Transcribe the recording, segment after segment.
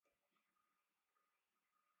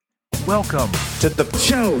Welcome to the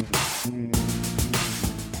show.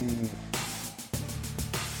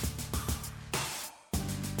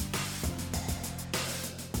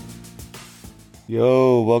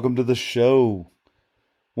 Yo, welcome to the show.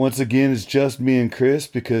 Once again, it's just me and Chris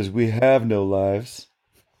because we have no lives.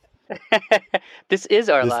 This is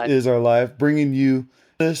our This life. is our life, bringing you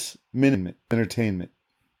this minute entertainment.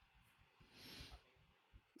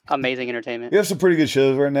 Amazing entertainment. We have some pretty good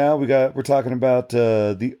shows right now. We're talking about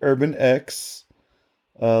the Urban X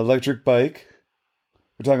electric bike.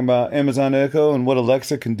 We're talking about Amazon Echo and what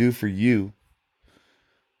Alexa can do for you.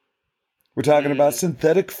 We're talking about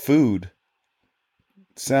synthetic food.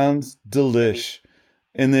 Sounds delish.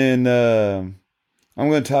 And then I'm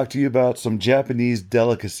going to talk to you about some Japanese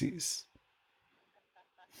delicacies.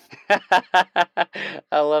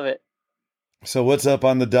 I love it. So what's up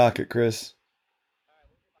on the docket, Chris?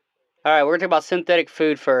 All right, we're gonna talk about synthetic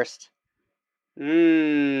food first.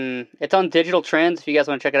 It's on Digital Trends. If you guys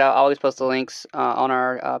want to check it out, I'll always post the links on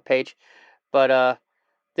our page. But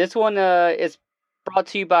this one is brought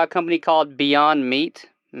to you by a company called Beyond Meat.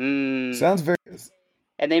 Sounds very.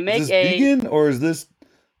 And they make Is this vegan or is this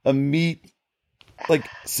a meat like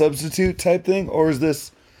substitute type thing, or is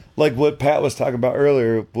this like what Pat was talking about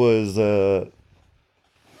earlier? Was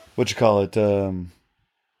what you call it?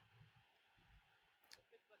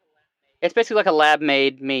 It's basically like a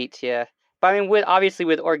lab-made meat, yeah. But I mean, obviously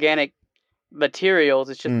with organic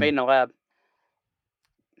materials, it's just made in a lab.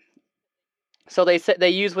 So they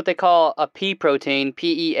use what they call a pea protein,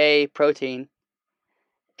 PEA protein,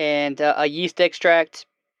 and a yeast extract,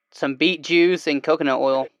 some beet juice, and coconut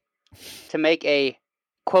oil to make a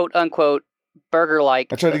quote-unquote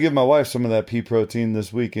burger-like. I tried to give my wife some of that pea protein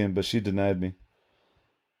this weekend, but she denied me.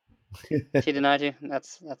 She denied you?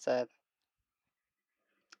 That's sad.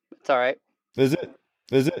 It's all right. Is it?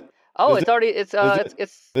 Oh, Is it's it? already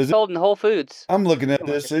it's sold in Whole Foods. I'm looking at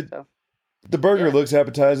this. The burger looks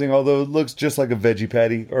appetizing, although it looks just like a veggie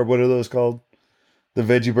patty, or what are those called? The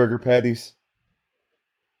veggie burger patties.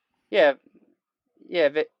 Yeah.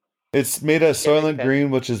 It's made of Soylent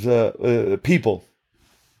Green, which is people.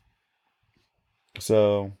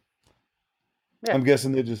 So I'm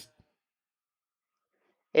guessing they just.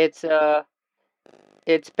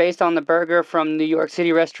 It's based on the burger from New York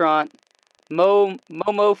City restaurant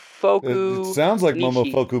Momofuku. It sounds like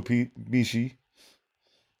Michi. Momofuku Michi.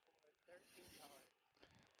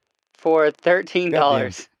 For $13.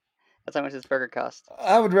 That's how much this burger costs.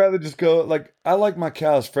 I would rather just go I like my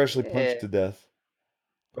cows freshly punched to death.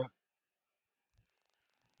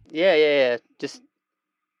 Yeah. Just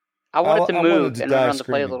I want it to move and run around the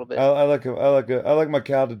plate a little bit. I like my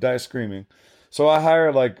cow to die screaming. So I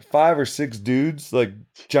hire like 5 or 6 dudes, like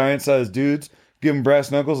giant sized dudes, give them brass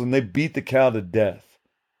knuckles, and they beat the cow to death.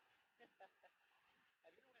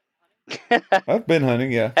 I've been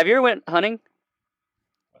hunting, yeah. Have you ever went hunting?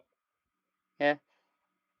 Yeah,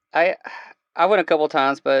 I went a couple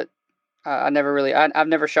times, but I never really. I've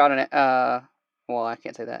never shot an. Well, I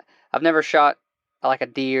can't say that. I've never shot like a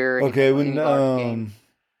deer. Okay, when I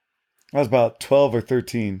was about 12 or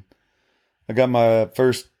 13, I got my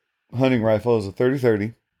first hunting rifle. It was a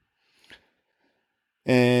 30-30,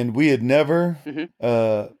 and we had never.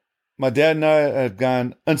 My dad and I had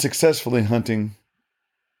gone unsuccessfully hunting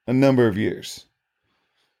a number of years,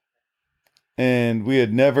 and we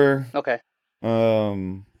had never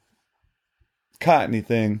caught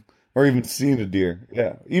anything or even seen a deer.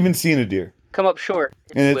 Yeah, even seen a deer. Come up short,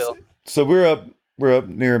 and so we're up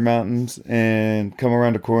near mountains and come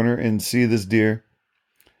around a corner and see this deer.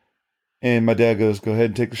 And my dad goes, "Go ahead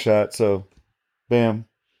and take a shot." So, bam,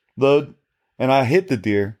 load, and I hit the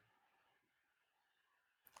deer.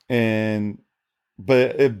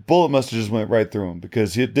 But a bullet must have just went right through him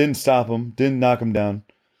because it didn't stop him, didn't knock him down,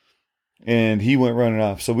 and he went running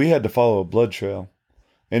off. So we had to follow a blood trail,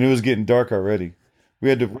 and it was getting dark already. We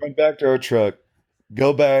had to run back to our truck,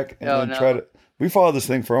 go back, and try to. We followed this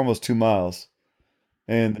thing for almost 2 miles,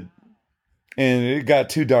 and it got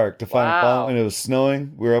too dark to find a follow, and it was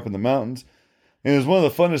snowing. We were up in the mountains, and it was one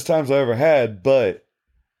of the funnest times I ever had. But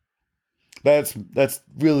that's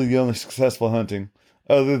really the only successful hunting,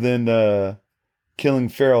 other than killing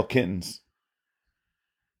feral kittens.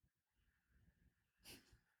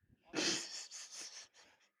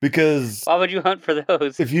 Because why would you hunt for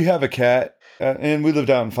those? If you have a cat, and we lived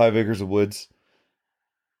out in 5 acres of woods.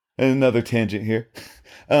 And another tangent here.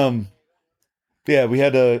 Yeah, we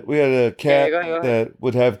had a cat that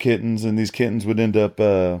would have kittens, and these kittens would end up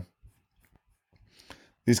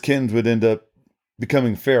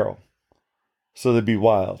becoming feral, so they'd be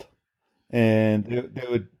wild, and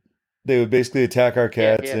they would basically attack our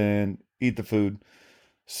cats and eat the food.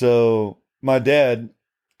 So my dad,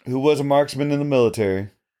 who was a marksman in the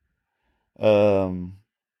military, um,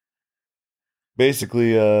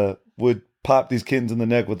 basically would pop these kittens in the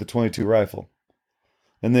neck with the 22 rifle,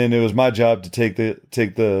 and then it was my job to take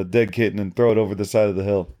the dead kitten and throw it over the side of the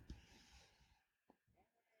hill.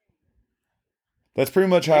 That's pretty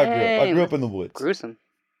much how I grew up. I Dang, grew up in the that's woods. gruesome.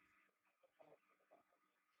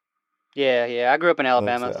 Yeah, yeah. I grew up in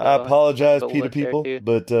Like I Alabama, said, I so nothing apologize, but PETA woods there people, too.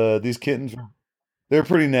 but these kittens, they're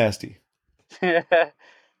pretty nasty.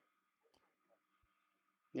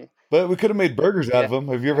 Yeah, But we could have made burgers out yeah. of them.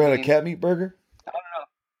 Have you I ever had a mean, cat meat burger? I don't know.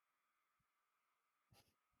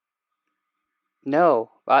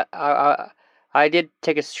 No, I did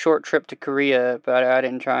take a short trip to Korea, but I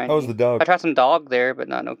didn't try How was the any. I dog? tried some dog there, but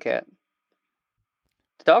not no cat.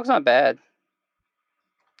 The dog's not bad.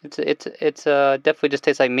 It's definitely just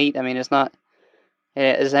tastes like meat. I mean, it's not.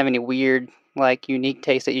 It doesn't have any weird like unique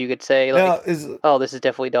taste that you could say Now, like, is oh, this is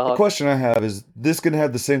definitely a dog. question I have is this going to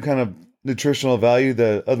have the same kind of nutritional value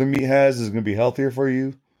that other meat has? Is it going to be healthier for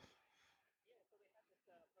you?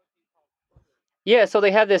 Yeah, so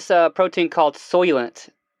they have this protein called Soylent,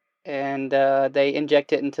 and they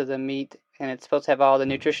inject it into the meat, and it's supposed to have all the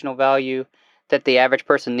nutritional value that the average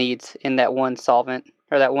person needs in that one solvent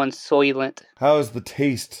or that one Soylent. How is the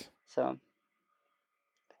taste? So,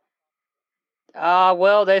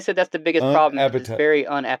 well, they said that's the biggest problem is it's Unappetite. very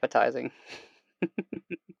unappetizing.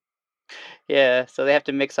 Yeah, so they have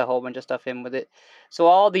to mix a whole bunch of stuff in with it. So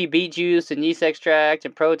all the beet juice and yeast extract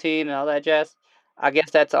and protein and all that jazz, I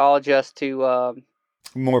guess that's all just to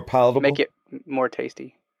More make palatable. it more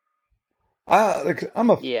tasty. I'm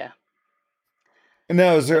a. Yeah,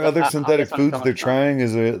 Now, is there because other I synthetic guess I'm foods feeling they're strong. trying?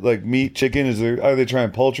 Is it like meat, chicken? Is there? Are they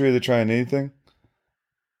trying poultry? Are they trying anything?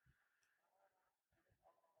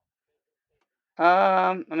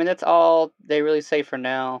 I mean that's all they really say for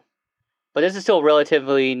now. But this is still a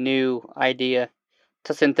relatively new idea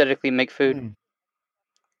to synthetically make food. Hmm.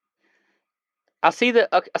 I see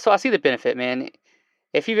the benefit, man.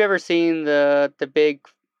 If you've ever seen the big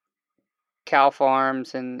cow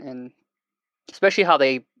farms and especially how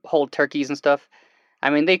they hold turkeys and stuff, I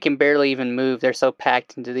mean they can barely even move. They're so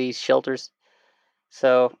packed into these shelters.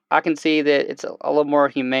 So I can see that it's a little more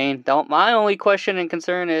humane. My only question and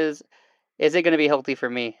concern is it going to be healthy for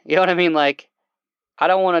me? You know what I mean? Like I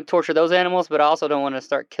don't want to torture those animals, but I also don't want to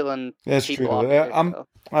start killing That's people true. off of Yeah, it. So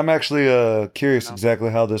I'm actually you curious know,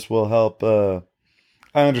 exactly how this will help. I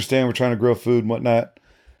understand we're trying to grow food and whatnot.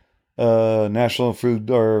 National food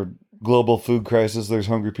or global food crisis. There's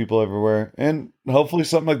hungry people everywhere, and hopefully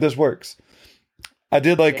something like this works. I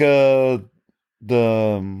did like yeah,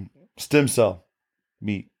 the stem cell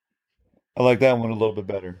meat. I like that one a little bit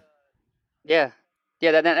better. yeah,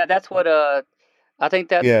 yeah. That's what I think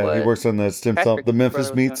that's Yeah, he what works on that stem cell. The Patrick's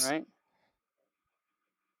Memphis brother was doing, meats. right?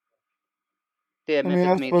 Yeah, I mean, Memphis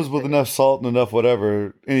I meats suppose is with pretty good. enough salt and enough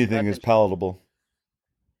whatever, anything That's is interesting. palatable.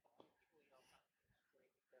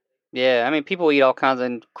 Yeah, I mean, people eat all kinds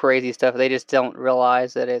of crazy stuff. They just don't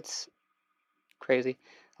realize that it's crazy.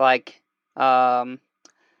 Like, um,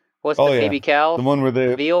 what's Oh the yeah, baby the cow? one where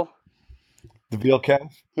Veal. the veal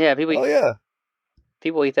calf. Yeah, Oh yeah,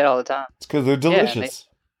 people eat that all the time. it's because they're Yeah, and they delicious.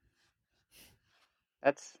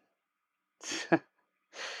 that's.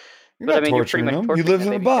 You're But I not mean, you're pretty torturing much them. He torturing lives that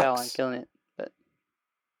in a baby cow and box. killing it. But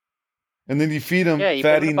And then you feed them yeah, you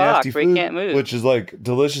put him in fatty, a nasty box where he food, can't move. which is like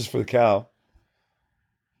delicious for the cow.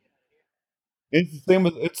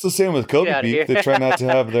 It's the same with Get Kobe out of beef. here. They try not to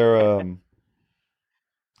have their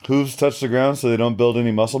hooves touch the ground so they don't build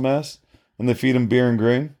any muscle mass, and they feed them beer and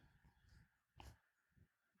grain.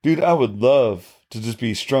 Dude, I would love to just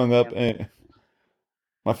be strung up Yeah. and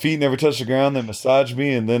my feet never touch the ground. They massage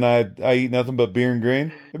me, and then I eat nothing but beer and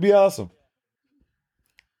grain. It'd be awesome.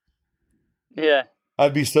 Yeah.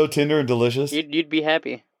 I'd be so tender and delicious. You'd be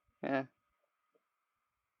happy. Yeah.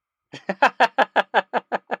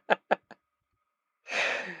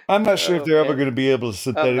 I'm not sure if Oh they're ever man. going to be able to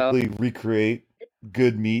I don't know. synthetically recreate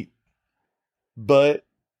good meat, but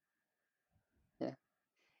Yeah.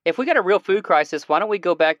 If we got a real food crisis, why don't we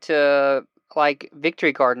go back to like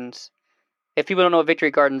Victory Gardens? If people don't know what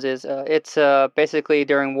Victory Gardens is, it's basically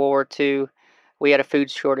during World War II, we had a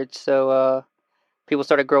food shortage, so people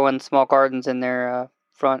started growing small gardens in their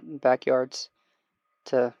front and backyards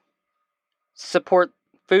to support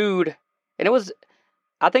food, and it was.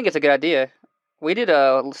 I think it's a good idea. We did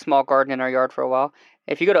a small garden in our yard for a while.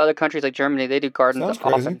 If you go to other countries like Germany, they do gardens sounds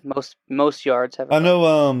crazy. often. Most yards have a I garden.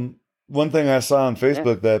 know one thing I saw on Yeah.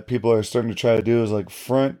 Facebook that people are starting to try to do is like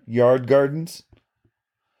front yard gardens.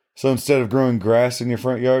 So instead of growing grass in your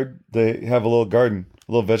front yard, they have a little garden,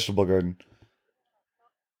 a little vegetable garden.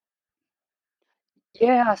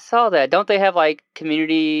 Yeah, I saw that. Don't they have like a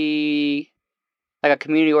community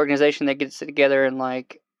organization that gets it together and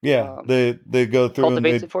like Yeah, they go through and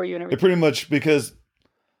cultivates it for you and they everything? pretty much, because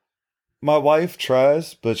my wife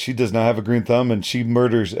tries, but she does not have a green thumb, and she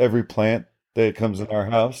murders every plant that comes in our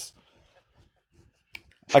house.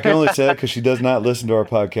 I can only say that because she does not listen to our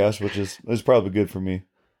podcast, which is probably good for me.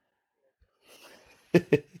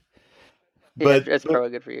 Yeah, but it's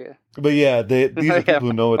probably good for you. but yeah, these are Yeah, people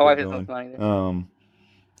who know what my they're wife is doing. listening there.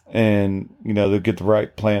 And they get the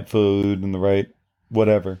right plant food and the right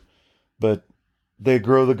whatever. But they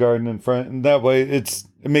grow the garden in front, and that way it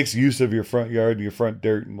makes use of your front yard and your front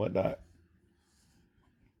dirt and whatnot.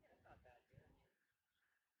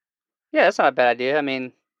 Yeah, that's not a bad idea. I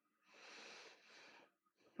mean,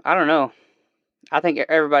 I don't know. I think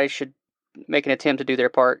everybody should make an attempt to do their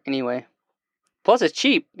part anyway. Plus, it's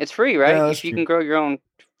cheap. It's free, right? Yeah, that's If you true. can grow your own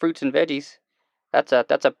fruits and veggies, that's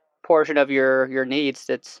a portion of your needs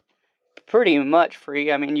that's pretty much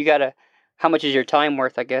free. I mean, you gotta. How much is your time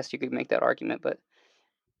worth? I guess you could make that argument, but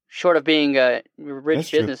short of being a That's rich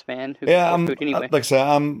true. businessman who can Yeah, afford food anyway. like I said,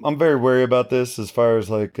 I'm very wary about this as far as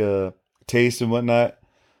like taste and whatnot.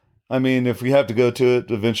 I mean, if we have to go to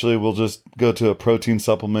it, eventually we'll just go to a protein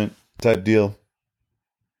supplement type deal.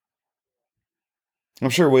 I'm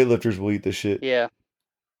sure weightlifters will eat this shit. Yeah.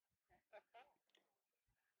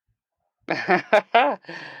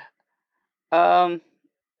 um.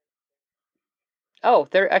 Oh,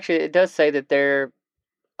 there actually it does say that there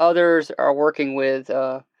others are working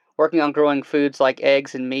on growing foods like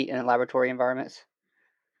eggs and meat in laboratory environments.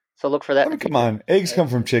 So look for that I in mean, the come future. on. Eggs come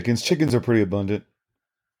from chickens. Chickens are pretty abundant.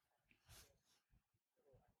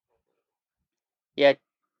 Yeah,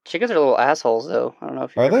 chickens are little assholes though. I don't know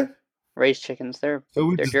if you've Are they? ever raised chickens. So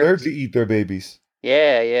we They're deserve jerks. to eat their babies.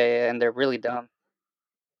 Yeah, yeah, yeah, and they're really dumb.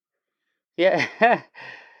 Yeah.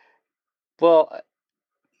 Well,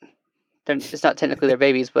 it's not technically their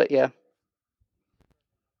babies, but yeah.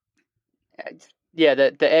 Yeah,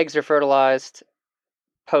 the eggs are fertilized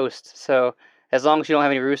post. So as long as you don't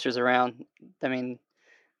have any roosters around, I mean,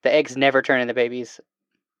 the eggs never turn into babies.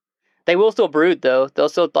 They will still brood though. They'll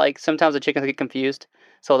still like sometimes the chickens get confused,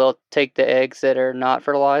 so they'll take the eggs that are not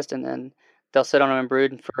fertilized and then they'll sit on them and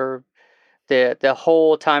brood for the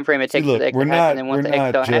whole time frame it See, takes for the look, egg to hatch. And then we're once the eggs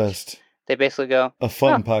not don't hatch, just they basically go, a oh,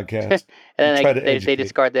 fun and podcast. We then try to they educate.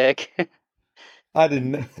 discard the egg. I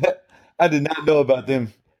didn't. I did not know about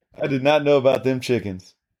them. I did not know about them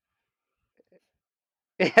chickens.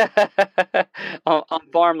 On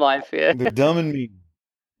farm life, yeah, They're dumb and mean.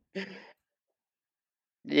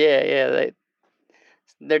 yeah, yeah.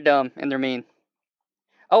 They're dumb and they're mean.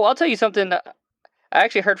 Oh, I'll tell you something. I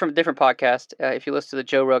actually heard from a different podcast. If you listen to the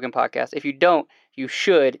Joe Rogan podcast, if you don't, you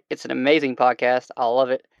should. It's an amazing podcast. I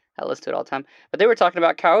love it. I listen to it all the time. But they were talking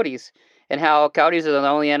about coyotes and how coyotes are the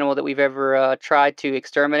only animal that we've ever tried to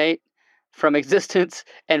exterminate from existence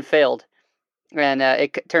and failed. And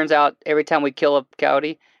turns out every time we kill a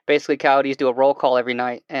coyote, basically coyotes do a roll call every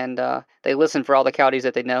night, and they listen for all the coyotes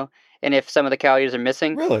that they know. And if some of the coyotes are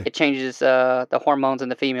missing, Really? it changes the hormones in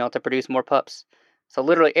the female to produce more pups. So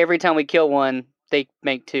literally every time we kill one, they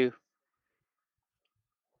make two.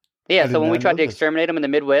 Yeah, I so did when we not know tried to this. exterminate them in the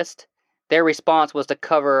Midwest, their response was to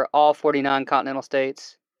cover all 49 continental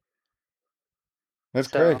states. That's So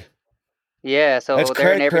Craig. yeah, That's so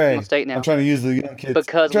they're in Craig. every single Craig. state I'm now trying to use the young kids.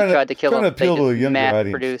 because we tried to kill Trying to them. They appeal to just a younger mass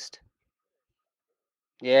audience. produced.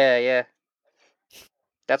 Yeah, yeah.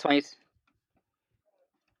 That's why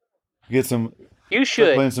Get some. you Start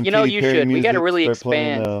should. playing some You know, Katy you Perry should. We got to music. really Start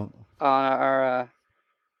playing expand on our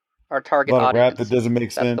a target lot of rap that audience. doesn't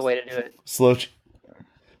make That's the sense. way to do it.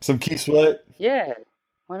 Some Keith Sweat. Yeah,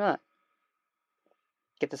 why not?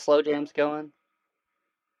 Get the slow jams going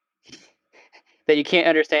that you can't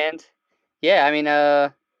understand. Yeah, I mean,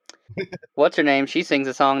 what's her name? She sings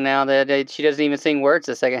a song now that she doesn't even sing words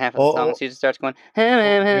the second half of the song. Oh, She just starts going,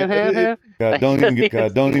 God, like doesn't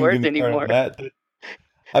even don't sing even get words me started on anymore. that.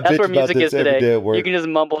 I That's bitch where about music this is every today. day at You work. can just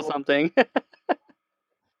mumble something.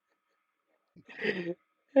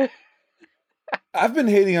 I've been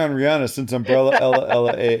hating on Rihanna since Umbrella Ella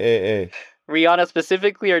Ella A. Rihanna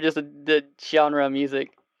specifically, or just the genre of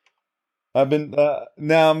music? I've been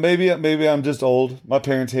now maybe I'm just old. My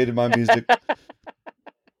parents hated my music,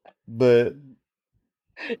 but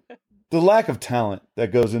the lack of talent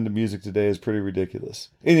that goes into music today is pretty ridiculous.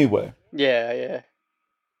 Anyway, Yeah, yeah.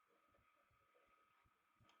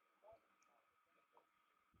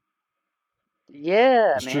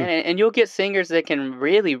 Yeah, it's man. true. And you'll get singers that can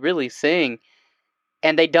really, really sing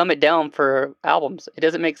and they dumb it down for albums. It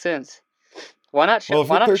doesn't make sense. Well, if you're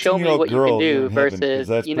Why a not show 13-year me old what you can girl, you're do in heaven because versus,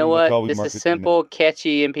 that's you know pretty much what? all we This is market to now. simple,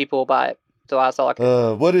 catchy, and people buy it. So I saw like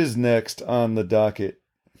What is next on the docket?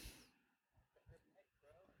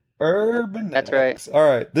 Urban That's right. X. All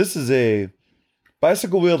right, this is a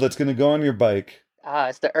bicycle wheel that's going to go on your bike,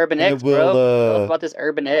 it's the Urban and X, it will bro. Tell us about this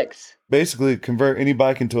Urban X. basically convert any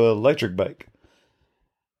bike into an electric bike.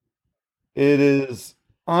 It is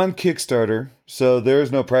on Kickstarter, so there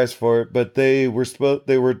is no price for it. But they were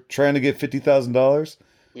trying to get $50,000,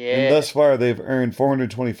 and Yeah. thus far they've earned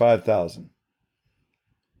 425,000.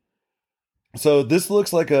 So this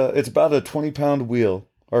looks like it's about a 20-pound wheel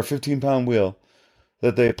or 15-pound wheel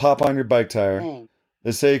that they pop on your bike tire. Dang.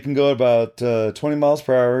 They say it can go about 20 miles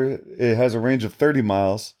per hour. It has a range of 30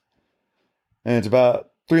 miles, and it's about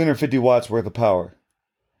 350 watts worth of power.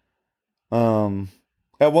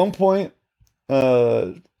 At one point,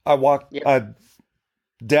 Yep. I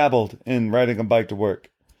dabbled in riding a bike to work.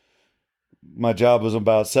 My job was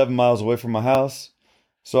about 7 miles away from my house,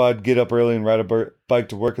 so I'd get up early and ride a bike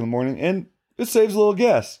to work in the morning, and it saves a little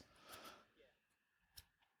gas.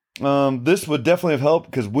 This would definitely have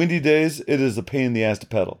helped because windy days, it is a pain in the ass to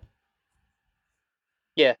pedal.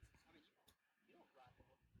 Yeah.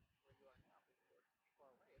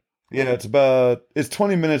 Yeah, it's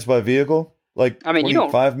 20 minutes by vehicle, like I mean, you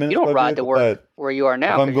 25 don't minutes by ride to vehicle, work but where you are if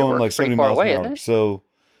now I'm because your going like work's pretty 70 far miles an away, isn't hour. it? So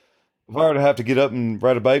if I were to have to get up and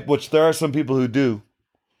ride a bike, which there are some people who do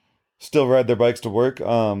still ride their bikes to work,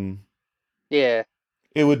 Yeah.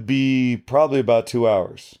 it would be probably about 2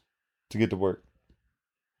 hours to get to work.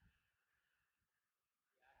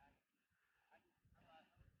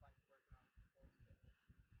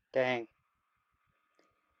 Dang.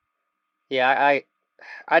 Yeah, I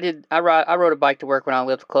rode a bike to work when I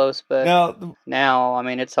lived close, but Now, now, I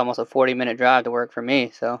mean, it's almost a 40-minute drive to work for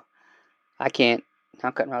me, so I can't.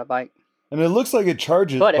 I couldn't ride a bike. and it looks like it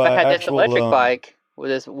charges But if I by had this actual electric bike with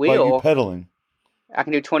this by you wheel, pedaling. I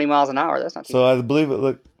can do 20 miles an hour. That's not too So bad. I believe it.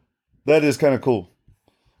 Look, that is kind of cool.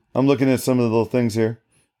 I'm looking at some of the little things here.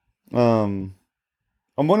 Um,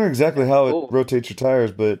 I'm wondering exactly how it Cool. rotates your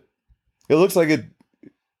tires, but it looks like it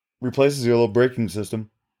replaces your little braking system.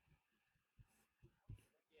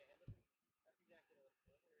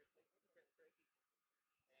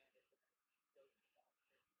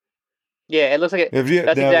 Yeah, it looks like it. That's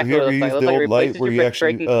Have exactly you what it ever looks like. It used looks the like it old light replaces where your you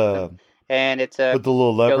actually braking system, and it's a put the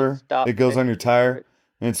little go, lever? stop, It goes on your tire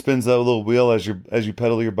and it spins that little wheel as you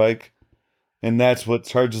pedal your bike, and that's what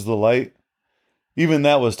charges the light. Even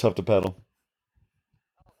that was tough to pedal.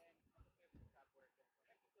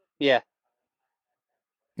 Yeah.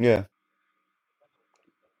 Yeah.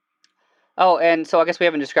 Oh, and so I guess we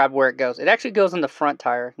haven't described where it goes. It actually goes on the front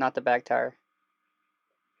tire, not the back tire.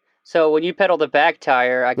 So when you pedal the back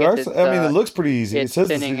tire, I There guess are. I mean, it looks pretty easy. It it's says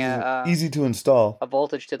it's sending easy to install. a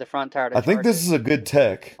voltage to the front tire to I think charge this it is a good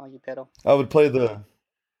tech. while you pedal. I would play the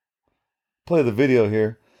video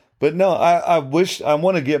here, but no, I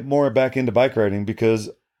want to get more back into bike riding because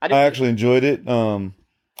I do I too. actually enjoyed it.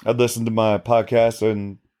 I'd listen to my podcast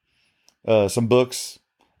and some books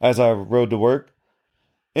as I rode to work,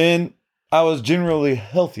 and I was generally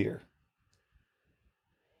healthier.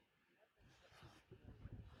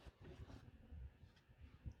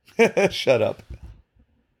 Shut up.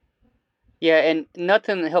 Yeah, and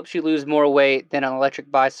nothing helps you lose more weight than an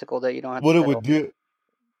electric bicycle that you don't have to What it would pedal.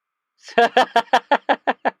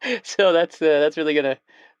 do. So that's really gonna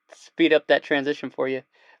speed up that transition for you.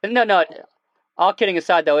 But no. All kidding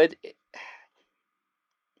aside, though,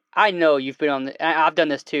 I know you've been I've done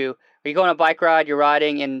this too. Where you go on a bike ride, you're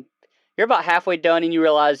riding, and you're about halfway done, and you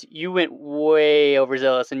realize you went way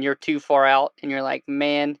overzealous, and you're too far out, and you're like,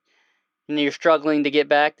 man, and you're struggling to get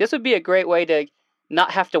back. This would be a great way to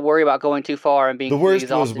not have to worry about going too far and being The fully worst was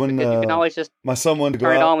exhausted when because you can always just my son wanted to go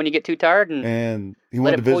turn it on out when you get too tired and and he let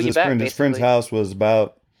wanted it to pull visit you his back, friend. His friend's basically. house was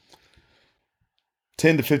about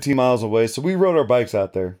 10 to 15 miles away, so we rode our bikes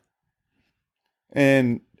out there.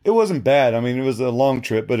 And it wasn't bad. I mean, it was a long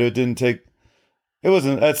trip, but it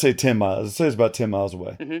wasn't, I'd say 10 miles. I'd say it's about 10 miles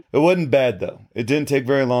away. Hmm. It wasn't bad, though. It didn't take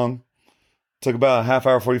very long. It took about a half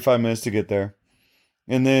hour, 45 minutes to get there.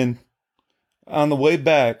 And then on the way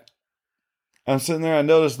back, I'm sitting there, I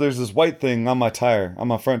noticed there's this white thing on my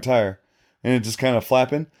front tire, and it just kind of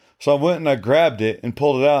flapping. So I went and I grabbed it and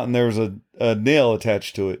pulled it out, and there was a nail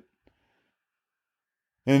attached to it.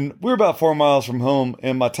 And we were about 4 miles from home,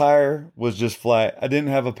 and my tire was just flat. I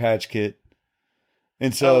didn't have a patch kit.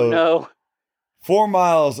 And Oh so no. 4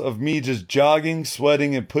 miles of me just jogging,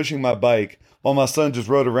 sweating, and pushing my bike while my son just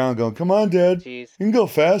rode around going, "Come on, Dad, Jeez. you can go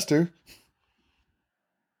faster."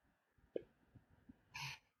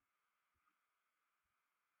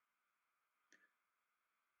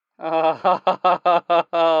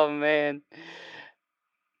 Oh man.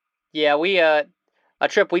 Yeah, a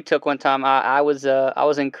trip we took one time. I was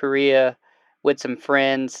in Korea with some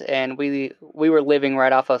friends, and we were living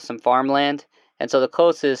right off of some farmland, and so the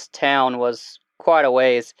closest town was quite a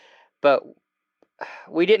ways, but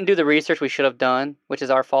we didn't do the research we should have done, which is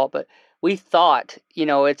our fault. But we thought,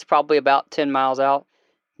 it's probably about 10 miles out.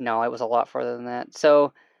 No, it was a lot further than that.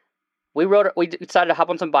 So we decided to hop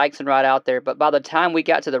on some bikes and ride out there. But by the time we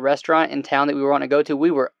got to the restaurant in town that we were wanting to go to,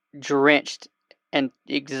 we were drenched and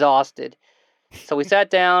exhausted. So we sat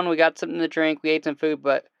down, we got something to drink, we ate some food,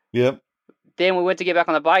 but Yep. then we went to get back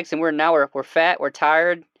on the bikes, and we're fat, we're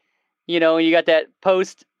tired. You got that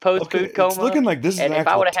post Okay, food it's coma. looking like this is And an if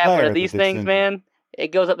I actual would have had one tire of that these they things, send you. man, it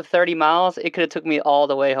goes up to 30 miles. It could have took me all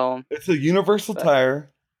the way home. It's a universal But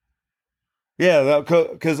tire. Yeah,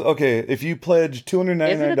 because okay, if you pledge is it a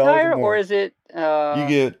 $299 or tire or more, is it you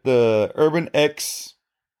get the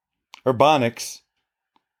Urbanics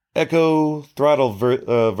Echo Throttle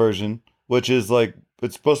version, which is like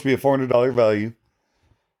it's supposed to be a $400 value,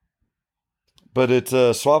 but it's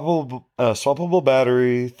a swappable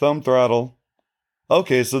battery, thumb throttle.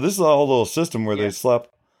 Okay, so this is a whole little system where Yeah. they slap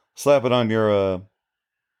it on your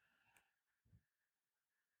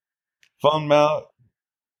phone mount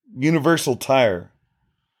universal tire.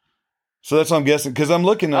 So that's what I'm guessing because I'm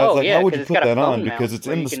looking at it, Oh it's like, yeah, how would because you it's put got a that on? phone Because mount it's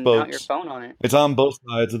where in you the can mount your spokes. phone on it. It's on both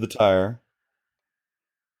sides of the tire.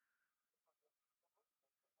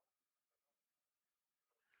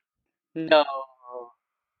 No.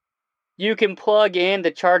 You can plug in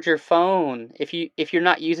to charge your phone. If you're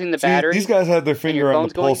not using the See, these battery guys have their and your finger on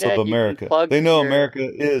the phone's going pulse of dead, you can America. plug They know your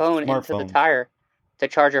America is phone into the smartphones. tire to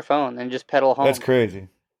charge your phone and just pedal That's home. crazy.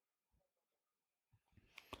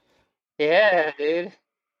 Yeah, dude.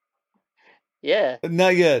 Yeah.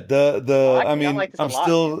 Not yet. I I mean, like this a I'm lot, man.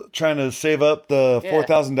 still trying to save up the Yeah.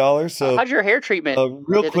 $4,000. So, How's your hair treatment?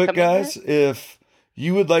 real Did it quick, come in yet? guys, if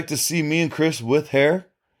you would like to see me and Chris with hair,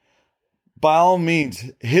 by all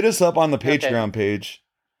means, hit us up on the Okay. Patreon page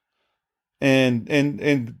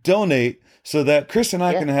and donate so that Chris and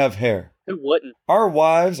I Yeah. can have hair. Who wouldn't? Our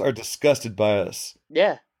wives are disgusted by us.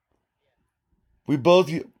 Yeah, We both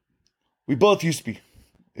used to be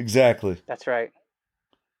exactly. that's right.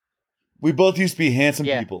 We both used to be handsome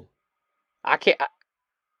Yeah. people, I can't.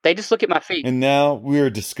 They just look at my feet. and now we are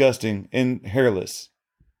disgusting and hairless.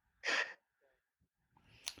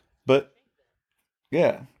 But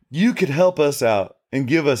yeah, you could help us out and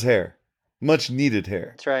give us hair, much needed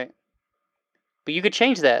hair. That's right. But you could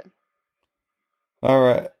change that. All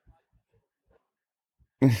right.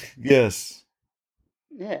 Yes.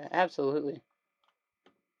 Yeah, absolutely.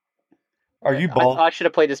 Are you I bald? should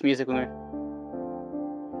have played this music when we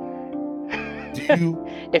Do you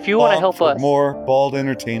If you want to want help for us more bald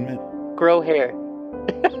entertainment? grow hair,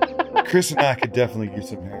 Chris and I could definitely use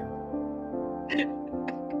some hair.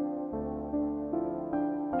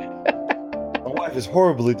 My wife is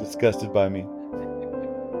horribly disgusted by me.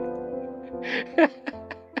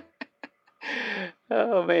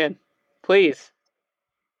 oh man, please,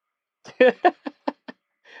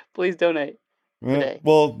 please donate today.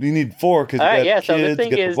 Well, you need 4 because All you right, got yeah. So this kids,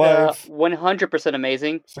 thing you got is the wife. 100%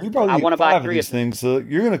 amazing. So you probably I need wanna buy 5 of 3 these of them. things. So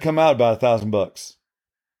you're gonna come out about $1,000.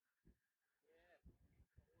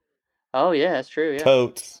 Oh yeah, that's true. Yeah,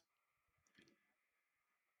 Totes.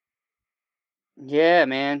 yeah,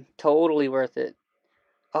 man, totally worth it.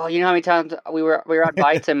 Oh, you know how many times we were on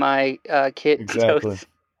bikes and my kid Exactly. totes.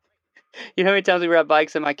 You know how many times we were on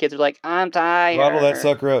bikes and my kids were like, "I'm Throttle that tired.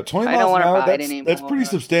 sucker out. 20 I don't miles an want to hour. ride That's pretty anymore."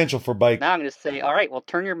 substantial for bike. Now I'm gonna say, "All right, well,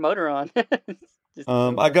 turn your motor on." Just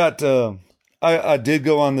go. I got I did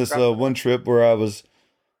go on this Drop it. one trip where I was Yes,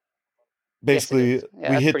 it basically is. Yeah,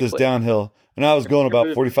 we that's hit pretty this quick. downhill and I was going You're about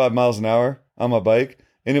moving. 45 miles an hour on my bike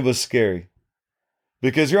and it was scary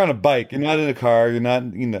because you're on a bike, you're not in a car, you're not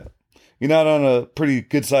on a pretty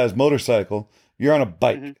good sized motorcycle, you're on a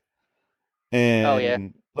bike. Mhm. And Oh yeah.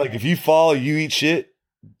 like if you fall, you eat shit,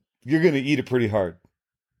 you're gonna eat it pretty hard.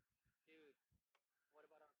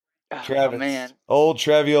 Oh Travis, man, old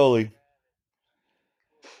Travioli.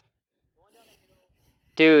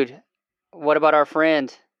 dude, what about our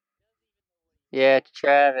friend? Yeah,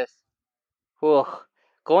 Travis. Whew.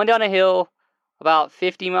 Going down a hill about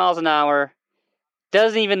 50 miles an hour.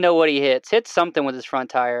 Doesn't even know what he hits. Hits something with his front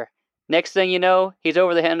tire. Next thing you know, he's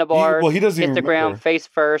over the handlebars. He doesn't hit even the ground remember. face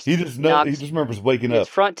first. He just knocks remembers waking his up.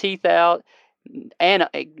 front teeth out, and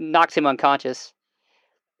it knocks him unconscious.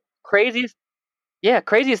 Craziest, yeah,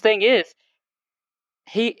 craziest thing is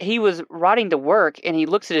he was riding to work and he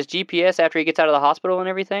looks at his GPS after he gets out of the hospital and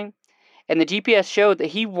everything, and the GPS showed that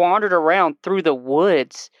he wandered around through the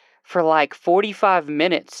woods for like 45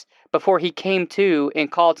 minutes before he came to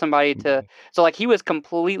and called somebody to. So like he was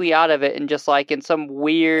completely out of it and just like in some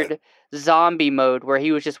weird zombie mode where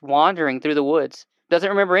he was just wandering through the woods. Doesn't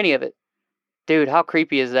remember any of it. Dude, how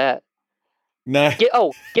creepy is that? Nah.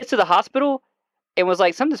 Gets to the hospital and was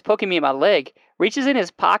like, something's poking me in my leg. Reaches in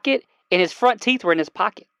his pocket and his front teeth were in his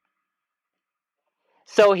pocket.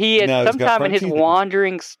 So he had No, he's got sometime in front his teeth.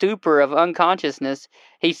 wandering stupor of unconsciousness,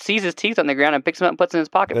 he sees his teeth on the ground and picks them up and puts them in his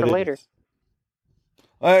pocket for later.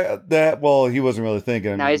 Well, he wasn't really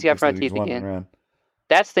thinking. Now he's got front teeth again. Around.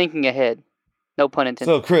 That's thinking ahead. No pun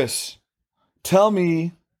intended. So, Chris, tell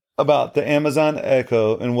me about the Amazon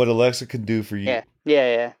Echo and what Alexa can do for you.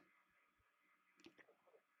 Yeah.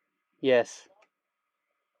 Yes.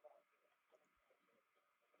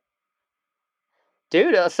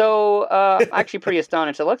 Dude, I'm actually pretty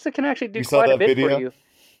astonished. Alexa can actually do quite a bit for you.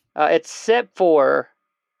 Except for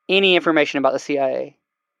any information about the CIA.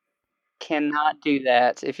 Cannot do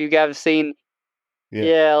that. If you guys have seen,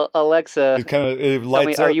 Alexa, it lights tell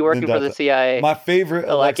me, up. are you working for the CIA? My favorite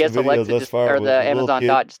Alexa video thus far was the Amazon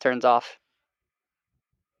dot just turns off.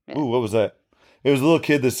 Yeah. Ooh, what was that? It was a little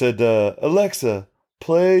kid that said, Alexa,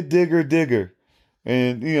 play Digger Digger.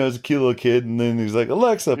 And, it's a cute little kid. And then he's like,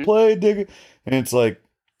 Alexa, play Digger. And it's like,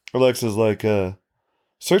 Alexa's like,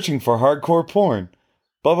 searching for hardcore porn.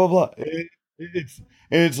 Blah, blah, blah.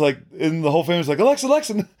 It's like, and the whole family's like, Alexa.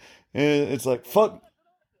 And it's like, fuck.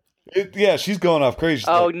 She's going off crazy. She's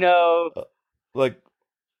no. Like,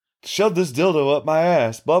 shove this dildo up my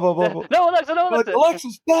ass. Blah, blah, blah, blah. No, Alexa. Like, Alexa,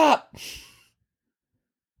 stop.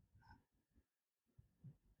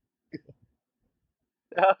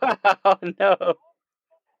 Oh, no.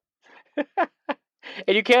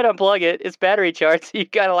 And you can't unplug it. It's battery charged. So you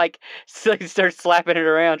gotta start slapping it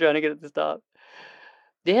around trying to get it to stop.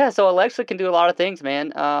 Yeah, so Alexa can do a lot of things,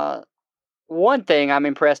 man. One thing I'm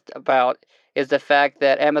impressed about is the fact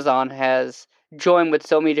that Amazon has joined with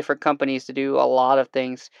so many different companies to do a lot of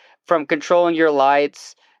things, from controlling your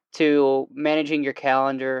lights to managing your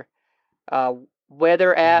calendar,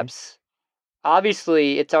 weather apps.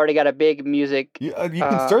 Obviously, it's already got a big music. You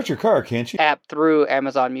can start your car, can't you? App through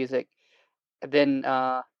Amazon Music. Then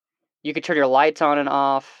you can turn your lights on and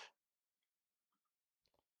off.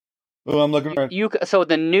 Oh, I'm looking around. So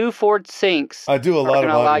the new Ford Syncs I do a lot of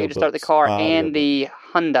allow you to start the car, and the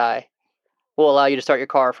Hyundai will allow you to start your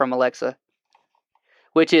car from Alexa,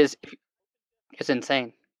 which is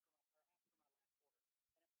insane.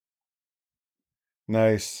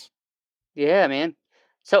 Nice. Yeah, man.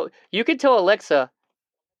 So you can tell Alexa,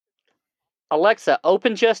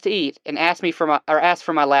 open Just Eat and ask for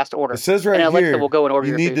my last order. It says right and Alexa here, will go and order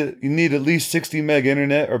your food. You need at least 60 meg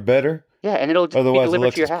internet or better. Yeah, and it'll otherwise be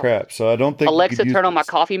delivered to your house. Crap. So I don't think Alexa, turn on my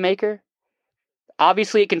coffee maker.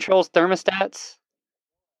 Obviously, it controls thermostats.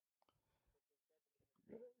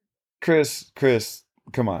 Chris,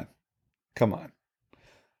 come on.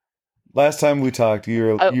 Last time we talked, you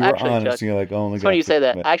were honest. And you're like, only. It's funny you say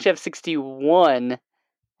that. I actually have 61,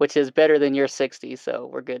 which is better than your 60,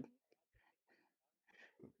 so we're good.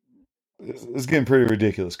 It's getting pretty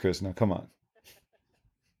ridiculous, Chris. Now, come on.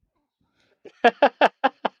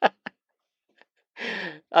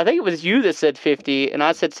 I think it was you that said 50, and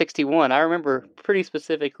I said 61. I remember pretty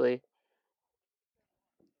specifically.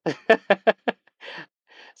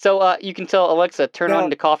 So you can tell Alexa, turn on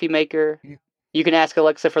the coffee maker. You can ask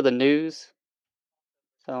Alexa for the news.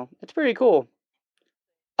 So it's pretty cool.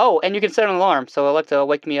 Oh, and you can set an alarm, so Alexa will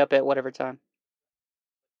wake me up at whatever time.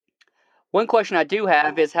 One question I do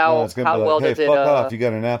have is how well does it fuck off, you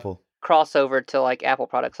got an Apple. Crossover to Apple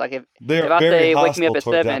products? Like if I say wake me up at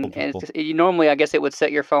 7, and normally I guess it would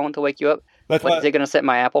set your phone to wake you up. Is it going to set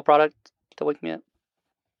my Apple product to wake me up?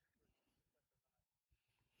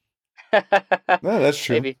 No, that's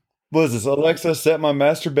true. Maybe. What is this? Alexa, set my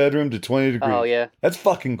master bedroom to 20 degrees. Oh, yeah. That's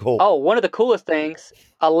fucking cold. Oh, one of the coolest things,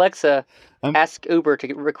 Alexa, ask Uber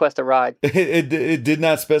to request a ride. It did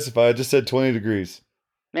not specify. It just said 20 degrees.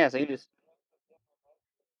 Yeah, so you just...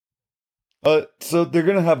 So they're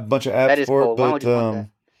going to have a bunch of apps for it, but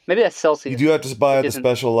maybe that's Celsius. You do have to buy the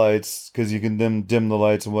special lights, because you can dim the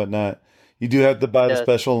lights and whatnot. You do have to buy the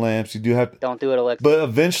special lamps. You do have to... Don't do it, Alexa. But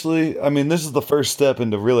eventually, this is the first step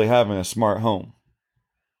into really having a smart home.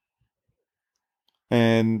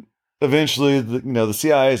 And eventually, the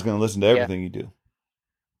CIA is going to listen to everything you do.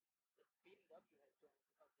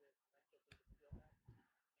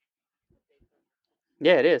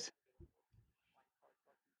 Yeah, it is.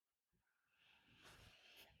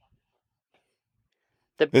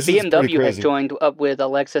 The BMW has joined up with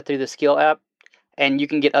Alexa through the Skill app, and you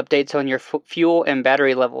can get updates on your fuel and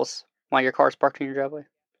battery levels while your car's parked in your driveway.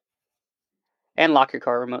 And lock your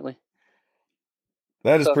car remotely.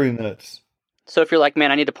 That is So, pretty nuts. so if you're like,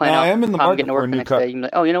 man, I need to plan Now, out I am in the how I'm market getting to for work a the new next car, day, you can be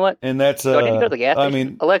like, oh, you know what? and that's Do I need to go to the gas I station?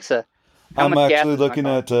 mean, Alexa, how I'm much gas actually is in my looking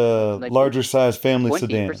car? at And they tell you larger size family 20%.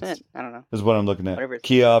 sedans. I don't know. Is what I'm looking at. Whatever.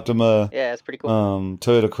 Kia Optima, Yeah, it's pretty cool.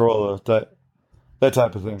 Toyota Corolla, that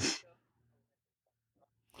type of thing.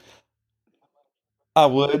 I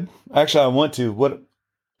would actually. I want to. What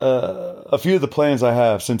a few of the plans I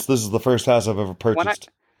have since this is the first house I've ever Why not, purchased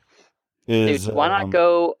dude? is Why not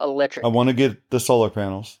go I electric? want to get the solar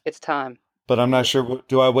panels, It's time. but I'm not sure.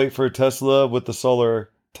 Do I wait for a Tesla with the solar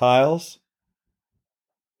tiles,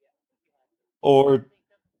 or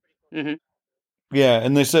Hmm. yeah?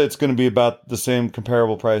 And they said it's going to be about the same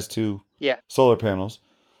comparable price to Yeah. solar panels,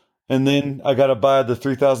 and then I got to buy the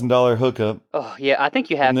 $3,000 hookup, Oh, yeah. I think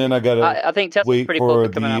you have and then to. I got to I think Tesla's wait pretty close for to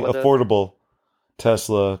coming out the with those. affordable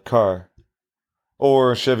Tesla car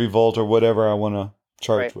or Chevy Volt or whatever I want to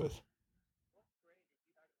charge Right. with.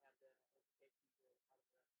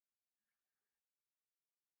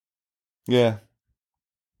 Yeah.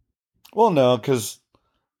 Well, no, because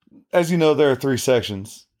as you know, there are three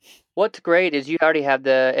sections. What's great is you already have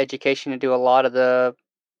the education to do a lot of the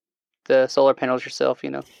solar panels yourself.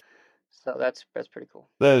 So that's pretty cool.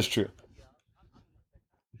 That is true.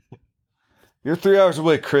 You're 3 hours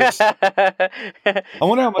away, Chris. I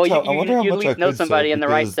wonder how Well, much. I wonder how you at much I least know could save somebody in the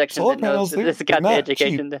right because section solar that knows panels that this they're got the not cheap.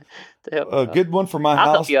 education to help. A good one for my I'll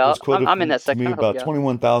help house you was out. quoted I'm in that to section. me I'll help about you out.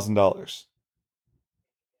 $21,000.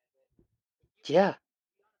 Yeah.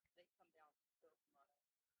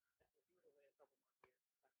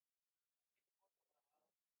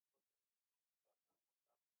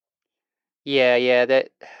 Yeah, yeah,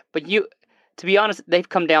 but to be honest, they've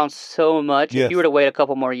come down so much. If you were Yes. to wait a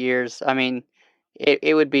couple more years, I mean,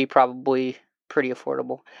 it would be probably pretty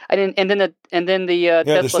affordable. And then the Yeah,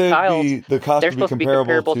 they Tesla say it'd tiles, be the cost they're would be supposed to be comparable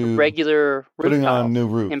comparable to to regular roof putting on tiles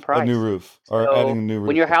in a new price. roof, or adding So a new when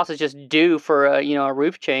roof. your house is just due for a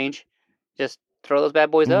roof change, just throw those bad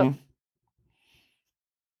boys up. Hmm.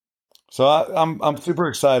 So I'm super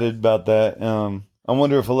excited about that. I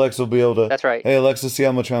wonder if Alexa will be able to. That's right. Hey Alexa, see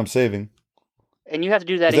how much I'm saving. And you have to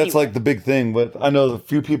do that Because that's anyway. like the big thing. But I know a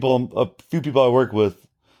few people I work with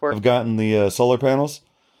Work. have gotten the solar panels,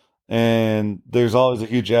 and there's always a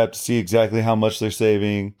huge app to see exactly how much they're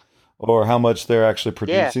saving or how much they're actually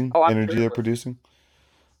Yeah. producing, Oh, I'm energy sure. they're producing.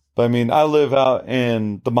 But I mean, I live out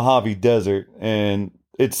in the Mojave Desert, and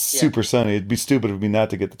it's Yeah. super sunny. It'd be stupid of me not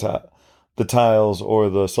to get the tiles or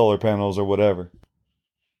the solar panels or whatever.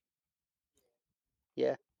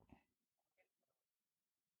 Yeah.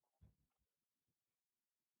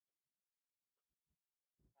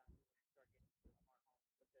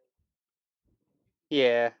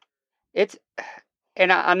 Yeah. It's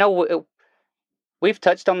and I know we've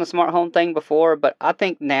touched on the smart home thing before, but I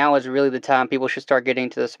think now is really the time people should start getting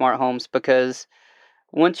to the smart homes because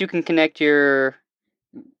once you can connect your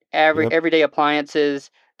Yep. everyday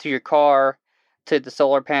appliances to your car, to the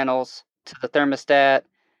solar panels, to the thermostat,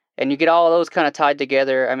 and you get all of those kind of tied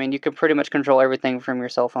together, I mean, you can pretty much control everything from your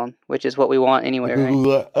cell phone, which is what we want The anyway, right?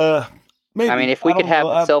 Google, I mean, maybe if we I could don't know.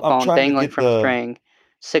 have the cell I'm phone trying to dangling get from a the. string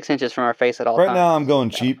 6 inches from our face at all Right now, I'm times, going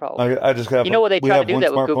not a cheap. problem. I just got You know what they we try to have do one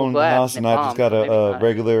that with Google smartphone in the Glass house, and and it I just bombed, got so maybe a not.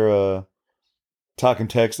 regular talking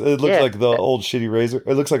text. It looks Yeah, like the old shitty Razor.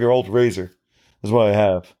 It looks like your old Razor is what I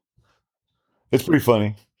have. It's pretty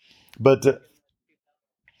funny, but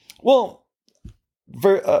well,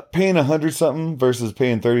 paying 100 something versus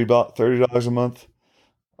paying $30 a month.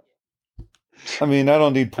 I mean, I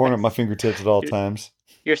don't need porn at my fingertips at all you're, times.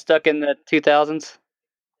 you're stuck in the 2000s.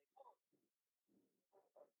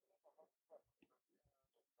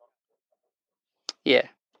 Yeah,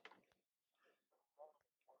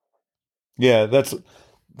 Yeah, that's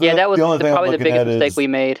yeah, that the was only thing I'm probably the looking biggest at mistake is we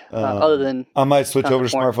made, other than I might switch tons over of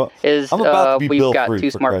to porn, smartphone. is I'm about to be we've bill got free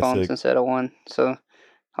two for Christ's smartphones sake. instead of one, so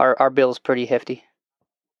our bill's pretty hefty.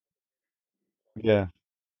 Yeah.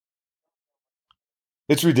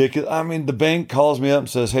 It's ridiculous. I mean, the bank calls me up and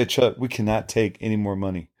says, "Hey, Chuck, we cannot take any more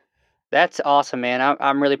money." That's awesome, man.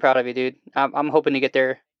 I'm really proud of you, dude. I'm hoping to get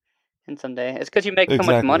there in someday. It's because you make so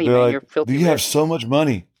much Exactly. money, They're man. like, You're "Do filthy you have rich. so much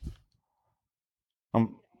money?"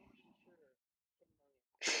 I'm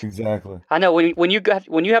exactly. I know when you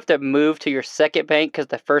have to move to your second bank because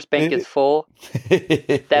the first bank is It, full.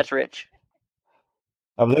 it- That's rich.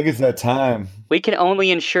 I think it's that time. We can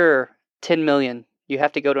only insure 10 million. You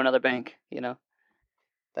have to go to another bank.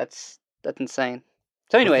 That's insane.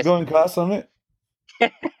 So, What's the anyways, going cost on it?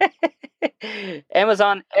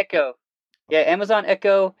 Amazon Echo. Yeah, Amazon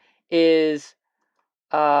Echo is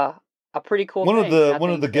uh, a pretty cool thing, and I One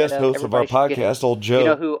of think the that guest hosts of our everybody should get it. podcast, old You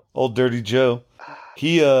know Joe, who? old Dirty Joe,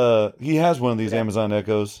 he has one of these Yeah. Amazon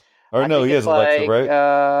Echoes, Or I no, think he has it's Alexa, like right?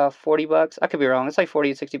 $40. I could be wrong. It's like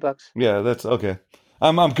 40 to $60. Yeah, that's okay.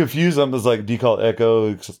 I'm confused. I'm just like, do you call it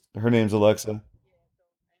Echo? Her name's Alexa.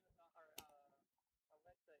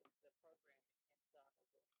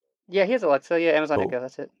 Yeah, he has Alexa. Yeah, Amazon Cool. Echo.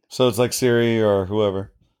 That's it. So it's like Siri or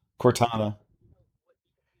whoever. Cortana.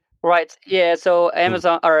 Right. Yeah. So Cool.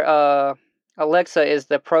 Amazon or Alexa is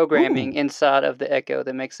the programming Ooh. inside of the Echo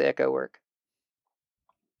that makes the Echo work.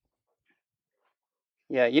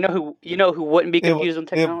 Yeah. You know who wouldn't be It confused on it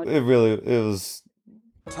technology? it really it was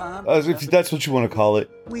Tom, if that's what you want to call it.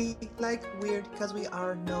 we like weird because we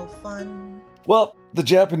are no fun. Well, the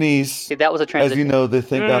Japanese, See, that was a as you transition. know, they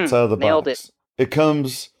think outside of the Nailed it. box. It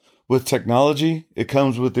comes with technology. It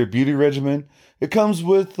comes with their beauty regimen. It comes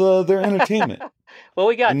with their entertainment. Well,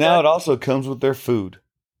 we got And now Chuck. it also comes with their food.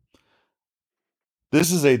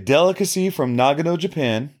 This is a delicacy from Nagano,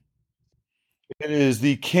 Japan. It is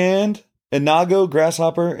the canned Inago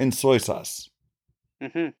grasshopper and soy sauce.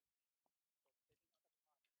 Mm-hmm.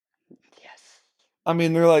 Yes. I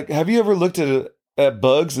mean, they're like, have you ever looked at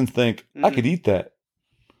bugs and think, I could eat that?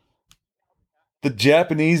 The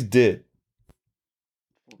Japanese did.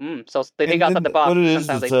 So they think And outside then the box. what it is,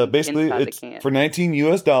 Sometimes they it's think basically inside the it's can. for 19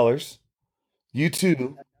 US dollars. You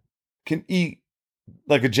too can eat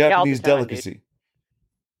like a Yeah, all the Japanese time, dude. delicacy.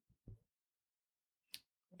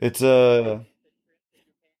 It's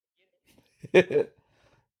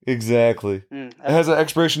exactly. It has an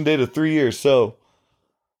expiration date of 3 years. So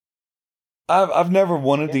I've never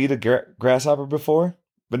wanted to eat a grasshopper before,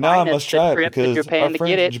 but now I Mine has must the try it trip to because Japan our to friends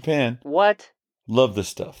get in it. Japan What? love this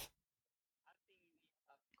stuff.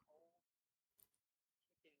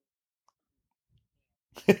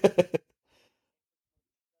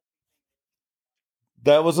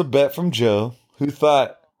 That was a bet from Joe, who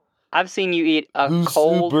thought I've seen you eat a who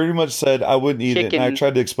cold pretty much said I wouldn't eat it, and I chicken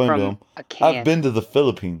tried to explain to from him. a I've can, been to the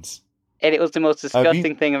Philippines. and it was the most I've disgusting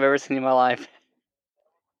eaten. thing I've ever seen in my life.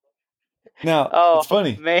 Now Oh it's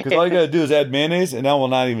funny man, because all you gotta do is add mayonnaise, and I will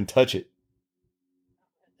not even touch it.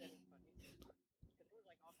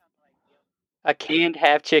 a canned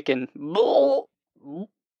half chicken. Bull.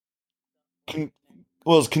 Con-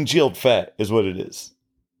 well, it's congealed fat, is what it is.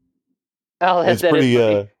 Oh, It's that is pretty.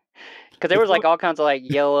 funny. Because there It's was like all kinds of like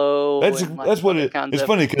yellow and like that's what other it. kinds It's of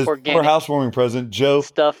funny because for a organic housewarming present, Joe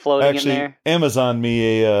stuff floating in actually there. Amazon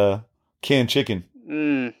me a canned chicken.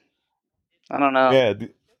 I don't know. Yeah,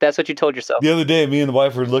 That's what you told yourself. the other day, me and the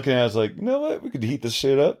wife were looking at it, I was like, you know what? We could heat this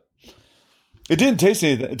shit up. It didn't taste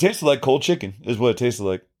anything. It tasted like cold chicken, is what it tasted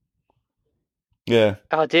like. Yeah.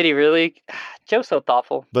 Oh, did he really? Joe's so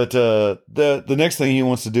thoughtful. But the next thing he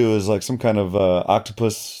wants to do is like some kind of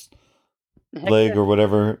octopus leg or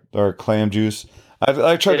whatever, or clam juice.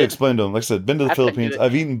 I tried to explain to him. Like I said, been to the I couldn't do Philippines. it.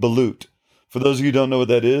 I've eaten balut. For those of you who don't know what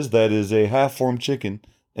that is a half-formed chicken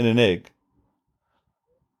and an egg.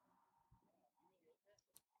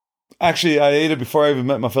 Actually, I ate it before I even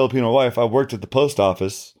met my Filipino wife. I worked at the post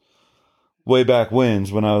office way back when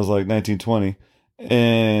I was like 1920,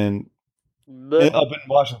 and But up in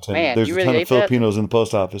Washington, man, there's you a really ton of ate that? Filipinos in the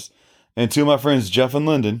post office. And two of my friends, Jeff and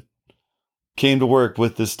Lyndon, came to work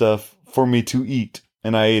with this stuff for me to eat,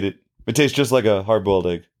 and I ate it. It tastes just like a hard-boiled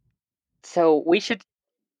egg. So we should.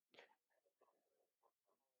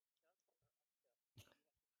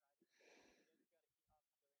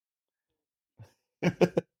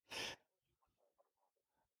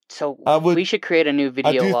 So I we would. should create a new I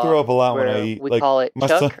video do throw log up a lot when I where eat. we Like call it my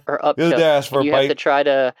son, Chuck or Up the other day Chuck, I asked for and a you have to bite try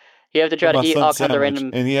to of my eat all son's kinds of sandwich,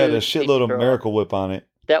 random and he had a foods until you shitload of throw up. Miracle Whip on it.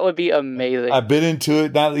 That would be I amazing. bit into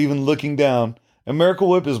it, not even looking down. And Miracle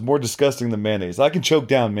Whip is more disgusting than mayonnaise. I can choke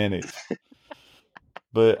down mayonnaise,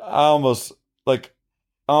 but I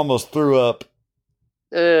almost threw up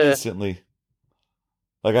Ugh. instantly.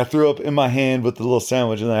 Like I threw up in my hand with the little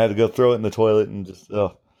sandwich, and I had to go throw it in the toilet, and just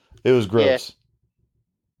it was Yeah. gross.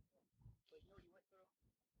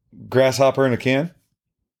 Grasshopper in a can,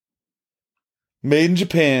 made in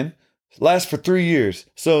Japan, lasts for 3 years.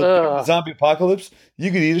 So during the Ugh. zombie apocalypse,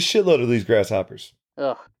 you could eat a shitload of these grasshoppers.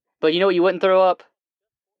 Ugh. But you know what you wouldn't throw up?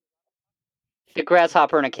 The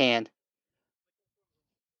grasshopper in a can.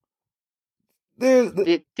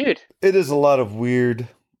 Dude. It is a lot of weird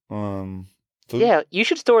food Yeah, you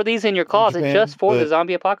should store these in your in closet Japan, just for the but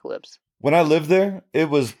zombie apocalypse. when I lived there, it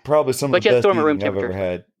was probably some of But the you have to best store them at room eating I've ever temperature.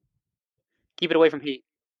 had. Keep it away from heat.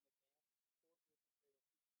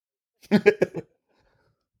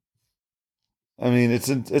 I mean, it's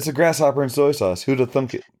a grasshopper and soy sauce. Who'd have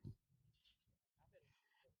thunk it?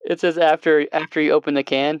 It says after you open the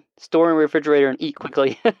can, store in the refrigerator and eat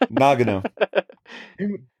quickly. Nagano.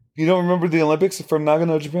 You don't remember the Olympics from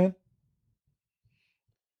Nagano, Japan?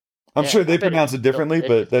 I'm Yeah, sure I they bet pronounce it differently,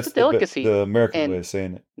 but it's a that's delicacy. the American way And of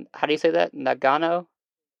saying it. how do you say that? Nagano?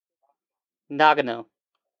 Nagano.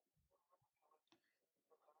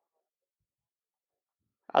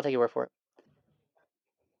 I'll take your word for it.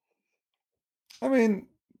 I mean,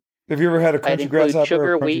 have you ever had a It crunchy includes grasshopper or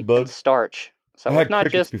sugar, crunchy wheat, and bug? starch. I So had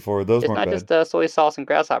crickets before; those it's weren't not bad. just soy sauce and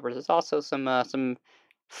grasshoppers. It's also some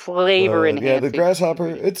flavor Yeah, the enhancing grasshopper,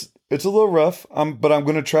 ingredients. it's a little rough. But I'm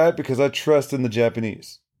gonna try it because I trust in the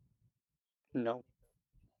Japanese. No,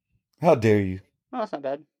 How dare you? no, that's not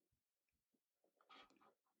bad.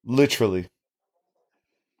 Literally.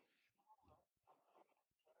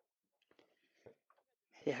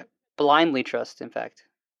 Yeah, blindly trust. In fact,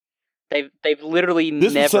 they've literally This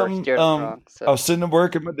was never something. steered us wrong. I So was sitting at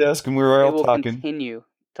work at my desk and we were they all will talking. continue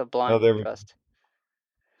to Oh, blindly there we go. trust.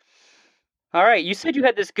 All right, you said you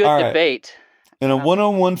had this good All right. debate. In a Um,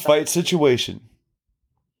 one-on-one fight situation,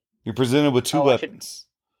 you're presented with two Oh, I should- weapons.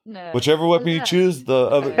 Nerd. Whichever weapon you Alert. choose, the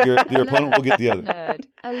other your opponent will get the other. Nerd.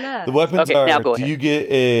 Alert. The weapons Okay, now are: go do ahead. you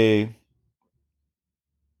get a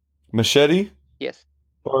machete Yes.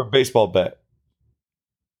 or a baseball bat?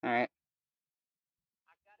 All right.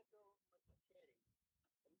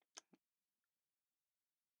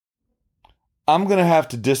 I'm gonna have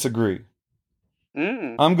to disagree.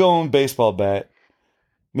 Mm. I'm going baseball bat.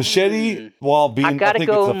 Machete, while being I gotta think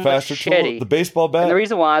go it's a faster tool, machete. the baseball bat, And the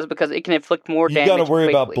reason why is because it can inflict more you damage. got to worry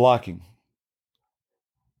about quickly. blocking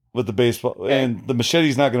with the baseball, Okay. and the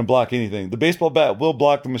machete's not going to block anything. The baseball bat will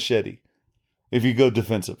block the machete if you go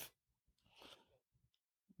defensive.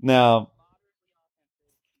 Now,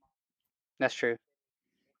 That's true.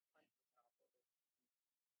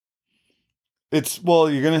 you're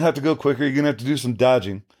going to have to go quicker. You're going to have to do some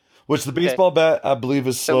dodging, which the baseball bat, I believe,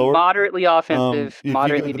 is So slower. moderately offensive, if you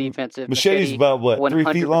moderately go the defensive. Machete's about what, 3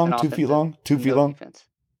 feet 100% long, 2 feet offensive, long, 2 feet no long, defense.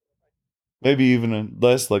 maybe even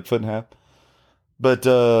less, like foot and a half. But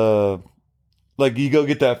like you go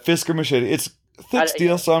get that Fisker machete. It's thick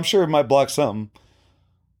steel, so I'm sure it might block something.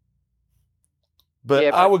 But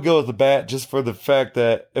Yeah, I would go with the bat just for the fact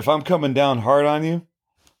that if I'm coming down hard on you,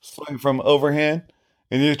 swing from overhand,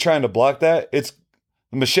 and you're trying to block that, the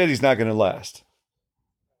machete's not going to last.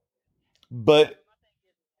 But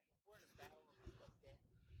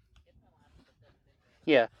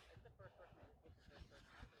yeah.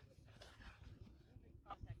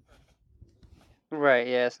 Right,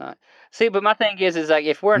 yeah, it's not. See, but my thing is like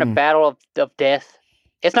if we're in a battle of death,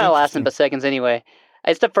 it's not lasting but seconds anyway.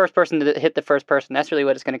 It's the first person to hit the first person. That's really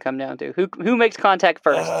what it's going to come down to. Who makes contact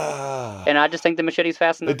first? And I just think the machete's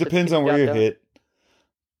fast enough. It depends on where you're hit.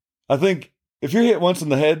 I think if you're hit once in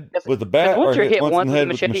the head with the bat or hit once in the head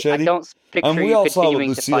with the machete, I don't picture we you all saw what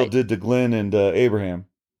continuing to Lucille fight. did to Glenn and Abraham.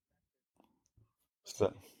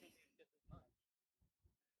 So.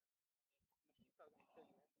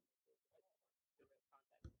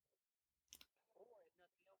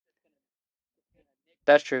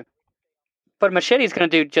 That's true. But a machete's going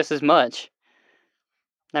to do just as much.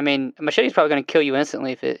 I mean, a machete's probably going to kill you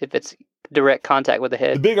instantly if it's direct contact with the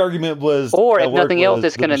head. The big argument was, or if nothing else,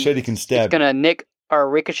 it's going to nick or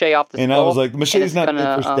ricochet off the skull. And I was like, the machete's not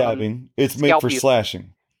made for stabbing. It's made for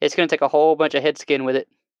slashing. It's going to take a whole bunch of head skin with it.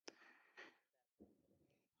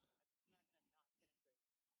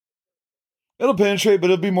 It'll penetrate, but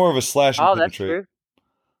it'll be more of a slashing penetrate. That's true.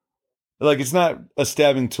 Like, it's not a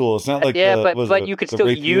stabbing tool. It's not like but you could still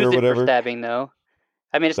use it for stabbing, though.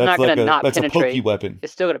 I mean, it's not going to not penetrate. That's a pokey weapon.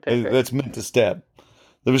 It's still going to penetrate. That's meant to stab.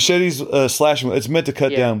 The machete's slashing. It's meant to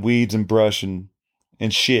cut down weeds and brush and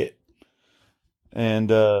shit. And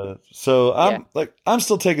so I'm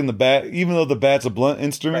still taking the bat, even though the bat's a blunt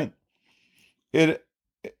instrument. Right.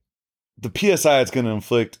 The PSI it's going to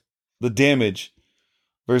inflict the damage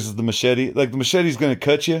versus the machete. Like the machete's going to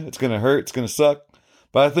cut you. It's going to hurt. It's going to suck.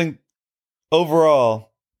 But I think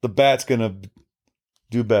overall the bat's going to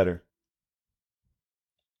do better.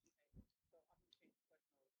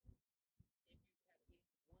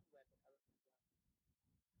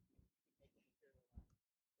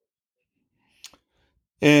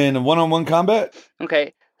 In a one-on-one combat?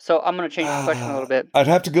 Okay, so I'm going to change the question a little bit. I'd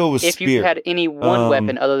have to go with spear. If you had any one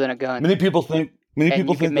weapon other than a gun. Many people think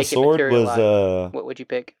the sword was what would you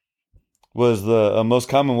pick? Was the most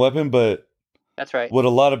common weapon, but that's right. What a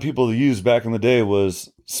lot of people used back in the day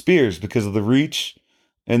was spears because of the reach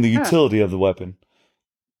and the utility of the weapon.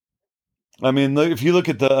 I mean, if you look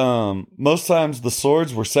at the most times the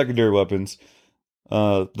swords were secondary weapons.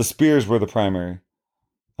 The spears were the primary.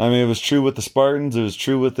 I mean, it was true with the Spartans. It was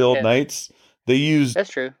true with the old knights. They used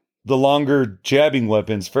the longer jabbing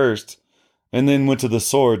weapons first, and then went to the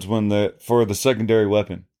swords for the secondary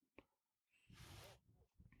weapon.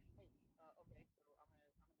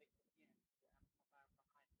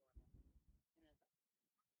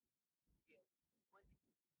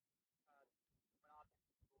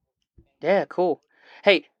 Yeah, cool.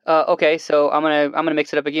 Hey, okay, so I'm gonna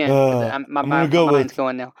mix it up again because I'm gonna go mind's with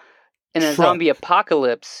going now. In a truck. zombie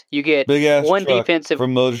apocalypse, you get Big ass one truck defensive for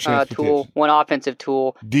mode of tool, transportation. one offensive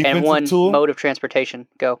tool, and Defensive one tool. mode of transportation.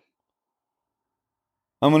 Go.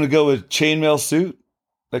 I'm gonna go with chainmail suit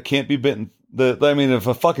that can't be bitten. I mean, if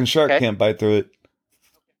a fucking shark Okay. can't bite through it,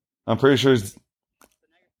 I'm pretty sure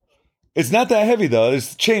it's not that heavy though.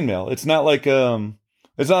 It's chainmail. It's not like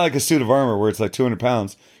a suit of armor where it's like 200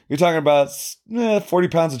 pounds. You're talking about 40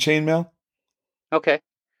 pounds of chainmail Okay.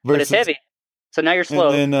 But it's versus, heavy, so now you're and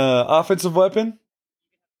slow. then offensive weapon.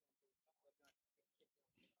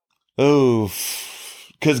 Oh,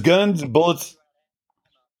 because guns, bullets.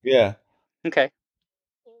 Yeah, Okay.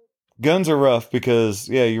 guns are rough because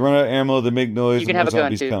you run out of ammo, they make noise, You and can more have a gun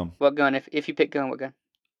zombies too. come. What gun? If you pick gun, what gun?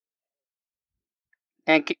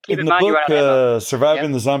 And keep In in the mind you run book out of ammo. Surviving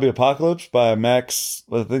Yep. the Zombie Apocalypse by Max,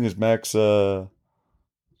 well, I think it's Max, I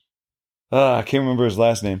can't remember his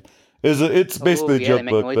last name. It's Oh basically a yeah, they joke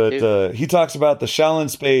make book, noise but too. he talks about the Shaolin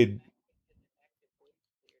Spade.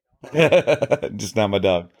 Just not my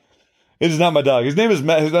dog. It is not my dog. His name is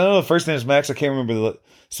Max. I know the first name is Max. I can't remember the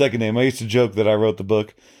second name. I used to joke that I wrote the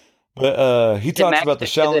book. But he talks about the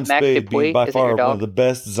Is it Shaolin Max Spade being Dupuy? by Is it your far one of dog? the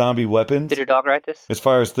best zombie Did weapons your dog write this? as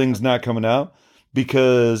far as things not coming out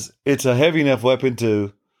because it's a heavy enough weapon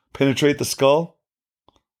to penetrate the skull,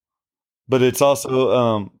 but it's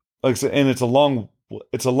also like I said, and it's a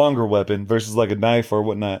longer weapon versus like a knife or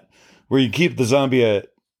whatnot, where you keep the zombie at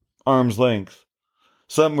arm's length.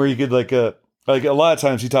 Something where you could like a lot of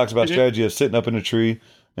times he talks about Hmm. strategy of sitting up in a tree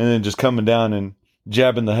and then just coming down and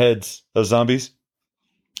jabbing the heads of zombies,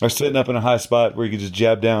 or sitting up in a high spot where you could just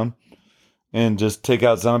jab down and just take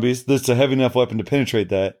out zombies. This is a heavy enough weapon to penetrate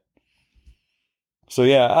that. So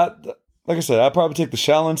yeah, like I said, I'd probably take the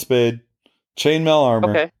Shaolin Spade, chainmail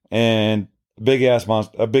armor, Okay. and a big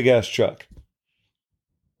ass truck.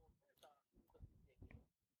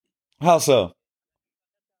 How so?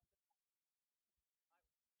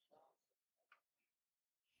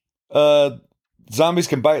 Uh, Zombies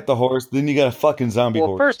can bite the horse. Then you got a fucking zombie Well,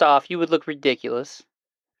 horse. first off, you would look ridiculous.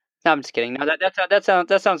 No, I'm just kidding. No,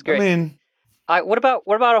 that sounds I great. mean, What about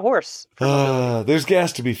a horse for mobility? there's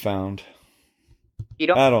gas to be found. You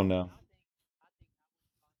don't. I don't know.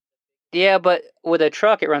 Yeah, but with a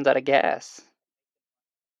truck, it runs out of gas.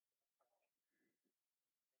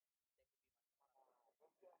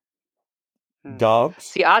 Hmm. Dogs?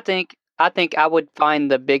 See, I think I would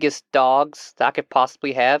find the biggest dogs that I could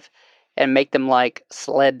possibly have, and make them like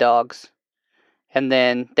sled dogs, and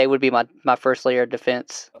then they would be my first layer of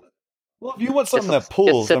defense. Well, if you want Just something that just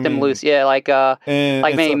pulls, I set them mean, loose. Yeah, and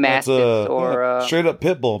like it's maybe something that's mastiffs or straight up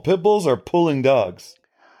pit bull. Pit bulls are pulling dogs.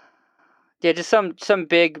 yeah, just some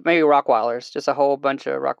big maybe Rottweilers, just a whole bunch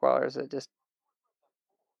of Rottweilers that just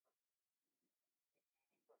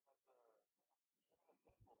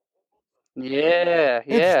yeah.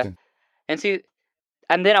 Interesting. And see,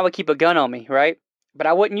 and then I would keep a gun on me, right? But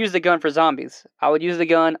I wouldn't use the gun for zombies. I would use the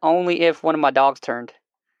gun only if one of my dogs turned,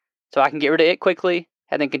 so I can get rid of it quickly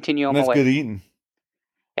and then continue on And my that's way. good eating.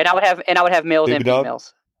 And I would have males Baby and dog.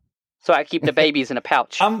 females, so I keep the babies in a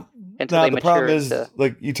pouch I'm until Now they the problem mature is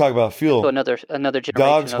like you talk about to fuel. another Dogs,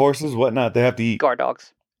 generation of horses, whatnot, they have to eat. guard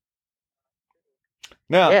dogs.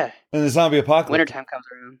 Now, Yeah, in the zombie apocalypse, wintertime comes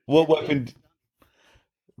around. what weapon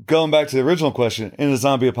going back to the original question, in the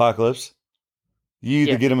zombie apocalypse, you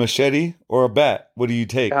either Yeah. get a machete or a bat. What do you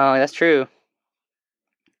take? Oh, that's true.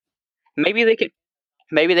 Maybe they could.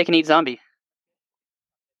 Maybe they can eat zombie.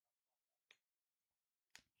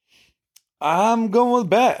 I'm going with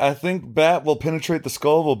bat. I think bat will penetrate the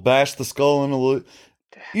skull, will bash the skull in a little.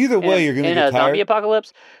 Either way, you're going to In get a zombie tired.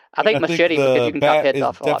 apocalypse, I And think I think machete because you the can chop bat heads is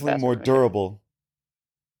off a lot definitely faster more with a machete. durable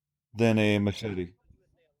than a machete.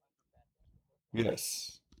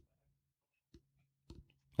 Yes.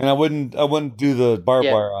 And I wouldn't do the barbed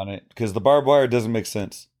Yeah. wire on it because the barbed wire doesn't make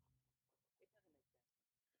sense.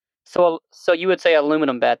 So you would say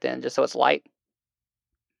aluminum bat then, just so it's light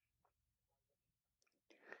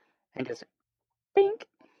and just bink.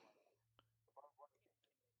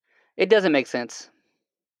 It doesn't make sense.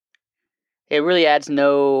 It really adds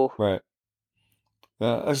no Right.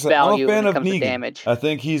 Like I said, I'm a value when fan it of comes to Negan. damage. I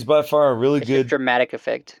think he's by far a really It's just good. dramatic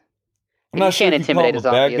effect. I'm And you not sure can't if you call intimidate him a a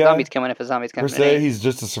zombie. bad A guy zombie's coming if a zombie's per coming. se. He's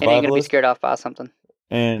just a It ain't gonna be survivalist, scared off by something.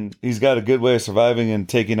 and he's got a good way of surviving and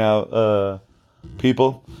taking out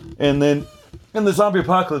people. And then in the zombie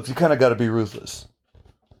apocalypse, you kind of got to be ruthless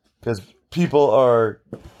because people are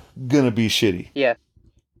gonna be shitty. Yeah.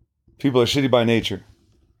 People are shitty by nature.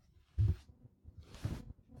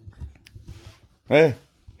 Hey,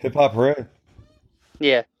 hip hop hooray!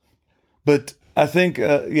 Yeah. But I think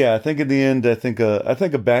in the end, I think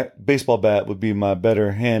a baseball bat would be my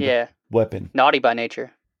better hand Yeah. weapon. Naughty by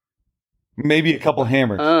nature. Maybe a couple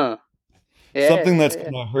hammers. Yeah, Something that's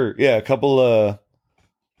gonna hurt. Yeah, a couple what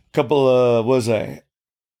was that?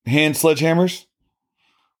 Hand sledgehammers?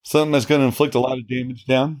 Something that's gonna inflict a lot of damage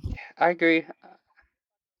down. I agree.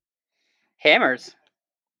 Hammers.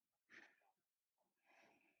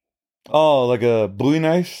 Oh, like a Bowie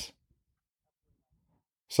knife?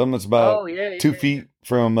 Something that's about 2 feet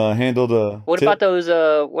from handle to What tip. about those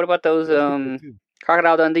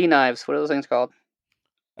Crocodile Dundee knives? What are those things called?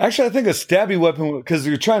 Actually, I think a stabby weapon, because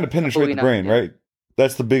you're trying to penetrate the brain, right?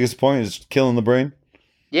 That's the biggest point, is killing the brain.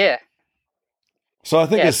 Yeah. So I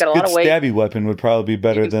think a good stabby weapon would probably be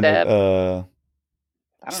better than a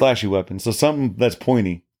slashy weapon. So something that's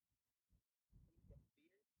pointy.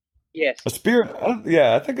 Yes. A spear?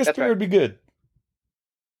 I think a spear would be good.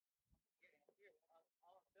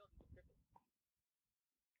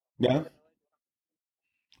 Yeah.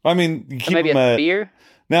 I mean, you keep maybe them a at... spear?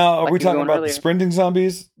 Now, are we talking about the sprinting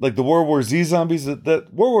zombies? Like the World War Z zombies?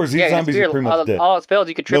 That World War Z zombies are pretty much dead. All its failed,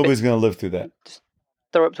 you could trip Nobody's going to live through that. Just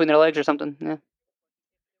throw it between their legs or something. Yeah.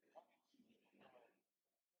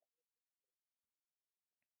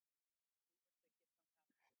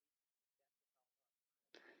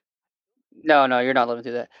 No, you're not living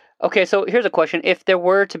through that. Okay, so here's a question. If there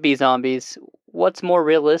were to be zombies, what's more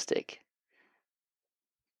realistic?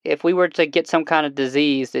 If we were to get some kind of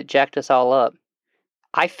disease that jacked us all up,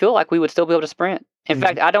 I feel like we would still be able to sprint. In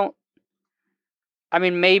fact, I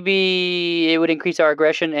mean, maybe it would increase our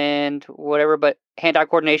aggression and whatever, but hand-eye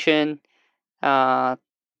coordination,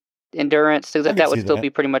 endurance, things like that would still be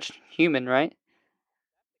pretty much human, right?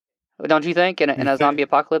 Don't you think? In a zombie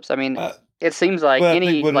apocalypse? I mean, it seems like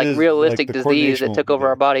any realistic disease that took over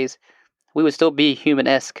our bodies, we would still be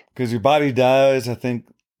human-esque. Because your body dies, I think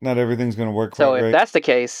not everything's going to work so right. So if that's the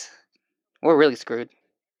case, we're really screwed.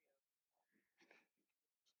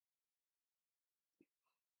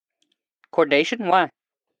 Coordination? Why?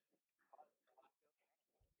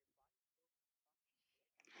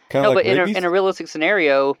 Kinda but in a realistic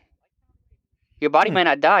scenario, your body might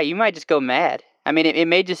not die. You might just go mad. I mean, it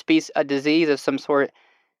may just be a disease of some sort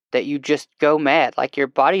that you just go mad. Like your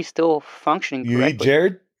body's still functioning correctly. You eat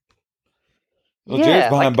Jared? Well, Jared's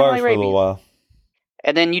behind bars for a little while.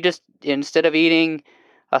 And then you just, instead of eating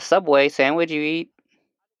a Subway sandwich, you eat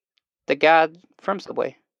the guy from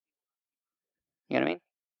Subway. You know what I mean?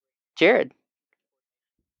 Jared.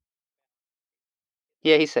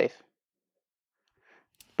 Yeah, he's safe.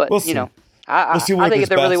 But, I think if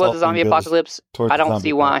there really was a zombie apocalypse, I don't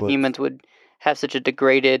see why humans would have such a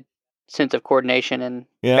degraded sense of coordination and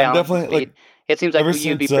balance. Definitely. It seems like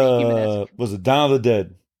you'd be pretty human-esque. Was it Dawn of the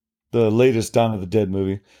Dead? The latest Dawn of the Dead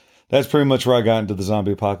movie. That's pretty much where I got into the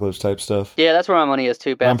zombie apocalypse type stuff. Yeah, that's where my money is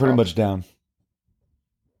too. I'm pretty much down.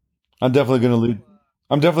 I'm definitely going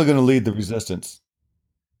to lead the resistance.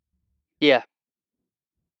 Yeah.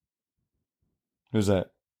 Who's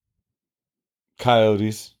that?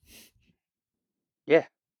 Coyotes. Yeah.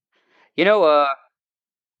 It's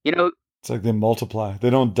like they multiply.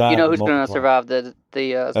 They don't die. You know who's going to survive the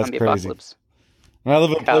zombie apocalypse? And I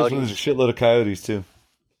live in a place where there's a shitload of coyotes too.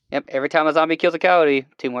 Yep. Every time a zombie kills a coyote,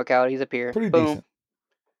 2 more coyotes appear. Pretty Boom. decent.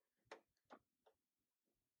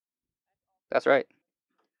 That's right.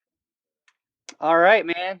 All right,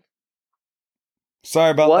 man.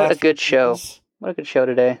 Sorry about that. What a good show. What a good show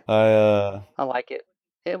today. I like it.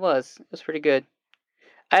 It was pretty good.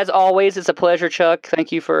 As always, it's a pleasure, Chuck.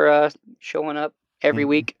 Thank you for showing up every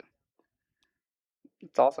week.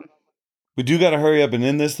 It's awesome. We do got to hurry up and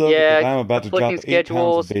end this, though, because I'm about to drop 8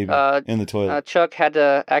 pounds of baby in the toilet. Chuck had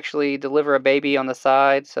to actually deliver a baby on the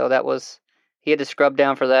side, so he had to scrub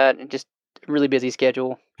down for that, and just a really busy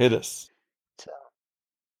schedule. Hit us. So.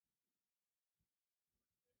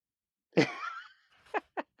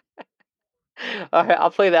 All right,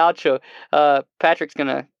 I'll play the outro. Patrick's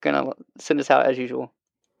gonna send us out as usual.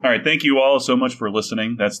 All right, thank you all so much for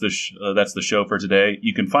listening. That's the show for today.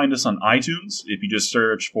 You can find us on iTunes if you just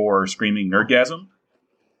search for Screaming Nerdgasm.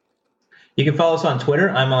 You can follow us on Twitter.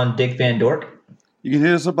 I'm on Dick Van Dork. You can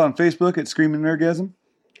hit us up on Facebook at Screaming Nerdgasm.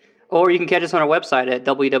 Or you can catch us on our website at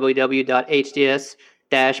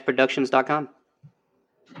www.hds-productions.com.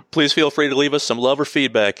 Please feel free to leave us some love or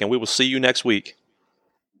feedback, and we will see you next week.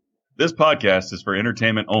 This podcast is for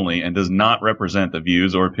entertainment only and does not represent the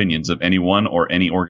views or opinions of anyone or any organization.